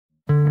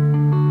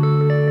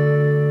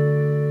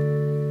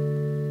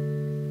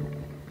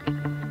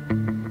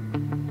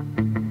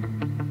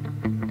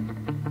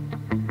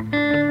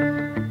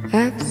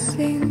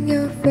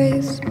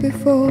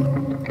for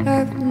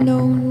I've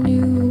known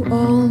you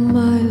all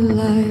my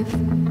life.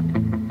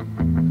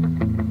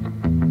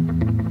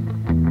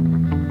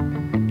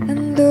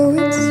 And though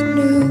it's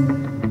new,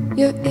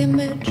 your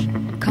image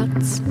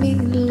cuts me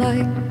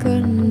like a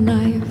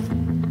knife.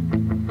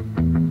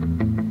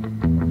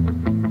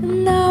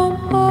 And now I'm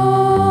home,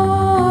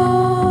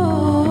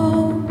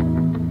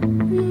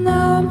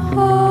 now I'm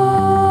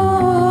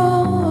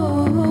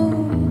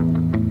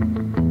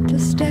home to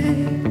stay.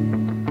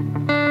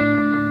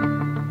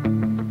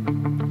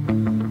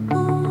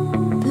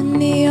 The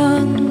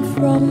neon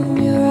from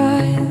your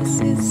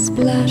eyes is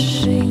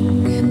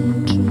splashing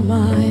into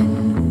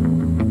mine.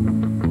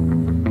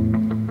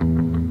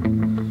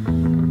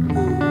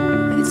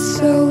 It's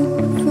so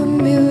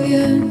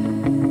familiar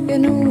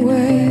in a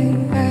way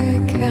I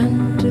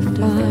can't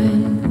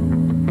define.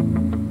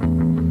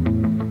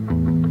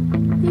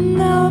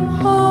 Now I'm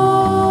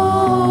home,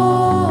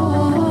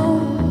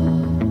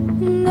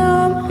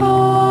 now I'm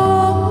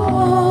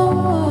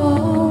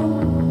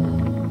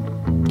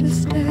home to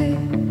stay.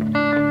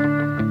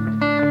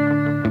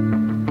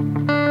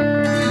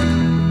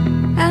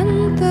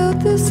 And though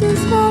this is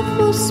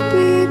awful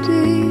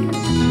speedy,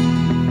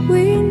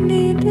 we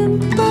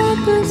needn't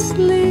bother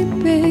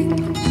sleeping.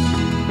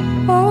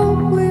 All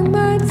we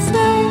might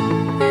say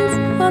is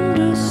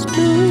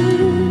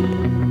understood.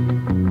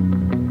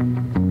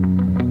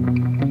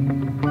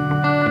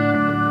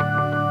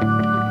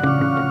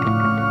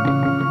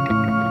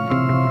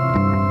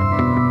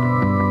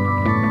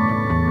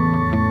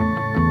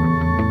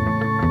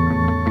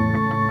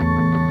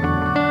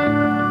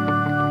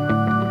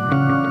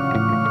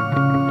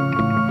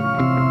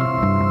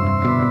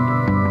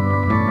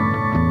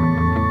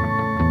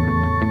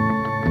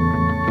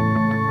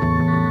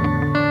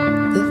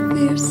 The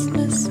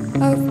fierceness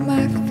of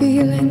my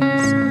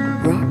feelings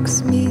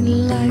rocks me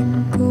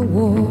like a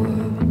war.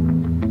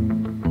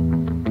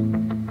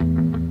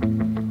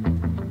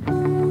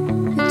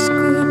 It's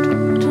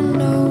good to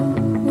know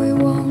we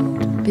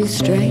won't be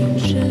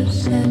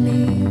strangers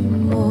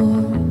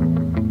anymore.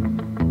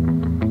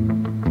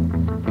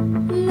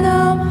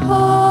 Now I'm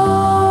home,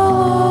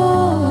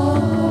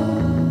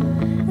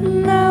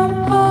 now I'm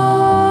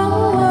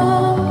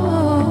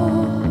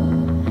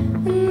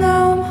home,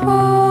 now I'm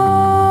home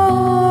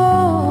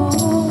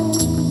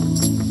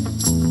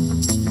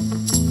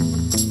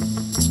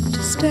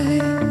to stay.